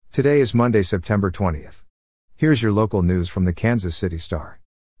Today is Monday, September 20th. Here's your local news from the Kansas City Star.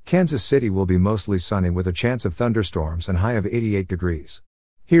 Kansas City will be mostly sunny with a chance of thunderstorms and high of 88 degrees.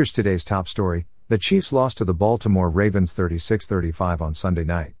 Here's today's top story. The Chiefs lost to the Baltimore Ravens 36-35 on Sunday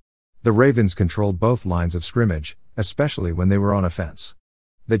night. The Ravens controlled both lines of scrimmage, especially when they were on offense.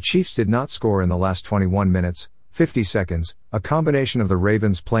 The Chiefs did not score in the last 21 minutes, 50 seconds, a combination of the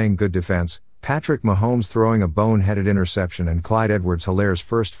Ravens playing good defense, Patrick Mahomes throwing a boneheaded interception and Clyde Edwards-Hilaire's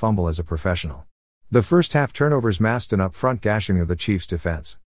first fumble as a professional. The first half turnovers masked an up-front gashing of the Chiefs'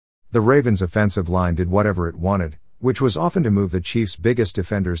 defense. The Ravens' offensive line did whatever it wanted, which was often to move the Chiefs' biggest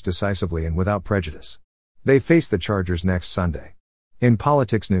defenders decisively and without prejudice. They face the Chargers next Sunday. In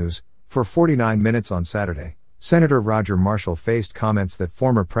politics news, for 49 minutes on Saturday, Senator Roger Marshall faced comments that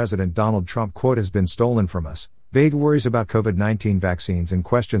former President Donald Trump, quote, has been stolen from us, vague worries about COVID-19 vaccines and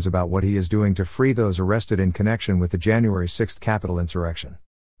questions about what he is doing to free those arrested in connection with the January 6th Capitol insurrection.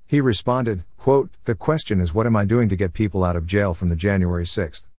 He responded, quote, the question is what am I doing to get people out of jail from the January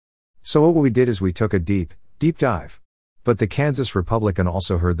 6th? So what we did is we took a deep dive. But the Kansas Republican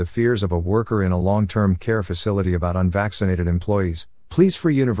also heard the fears of a worker in a long-term care facility about unvaccinated employees, pleas for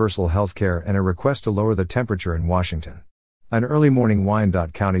universal health care and a request to lower the temperature in Washington. An early morning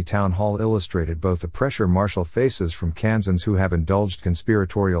Wyandotte County town hall illustrated both the pressure Marshall faces from Kansans who have indulged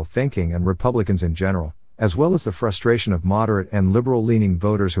conspiratorial thinking and Republicans in general, as well as the frustration of moderate and liberal-leaning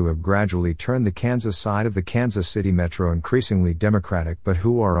voters who have gradually turned the Kansas side of the Kansas City metro increasingly Democratic but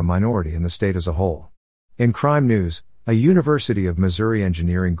who are a minority in the state as a whole. In crime news, a University of Missouri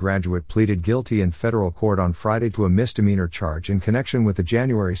engineering graduate pleaded guilty in federal court on Friday to a misdemeanor charge in connection with the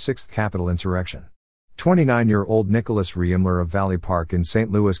January 6th Capitol insurrection. 29-year-old Nicholas Riemler of Valley Park in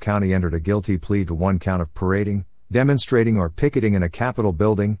St. Louis County entered a guilty plea to one count of parading, demonstrating or picketing in a Capitol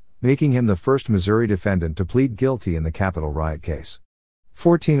building, making him the first Missouri defendant to plead guilty in the Capitol riot case.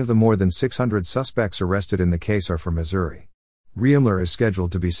 14 of the more than 600 suspects arrested in the case are from Missouri. Riemler is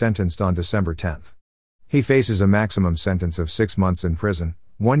scheduled to be sentenced on December 10. He faces a maximum sentence of 6 months in prison,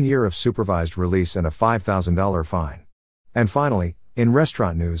 1 year of supervised release and a $5,000 fine. And finally, in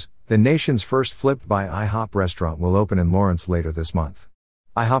restaurant news, the nation's first Flipped by IHOP restaurant will open in Lawrence later this month.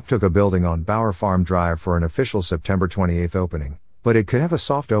 IHOP took a building on Bower Farm Drive for an official September 28 opening, but it could have a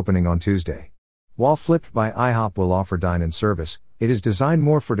soft opening on Tuesday. While Flipped by IHOP will offer dine-in service, it is designed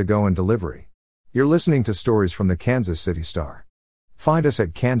more for to-go and delivery. You're listening to stories from the Kansas City Star. Find us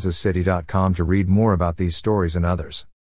at kansascity.com to read more about these stories and others.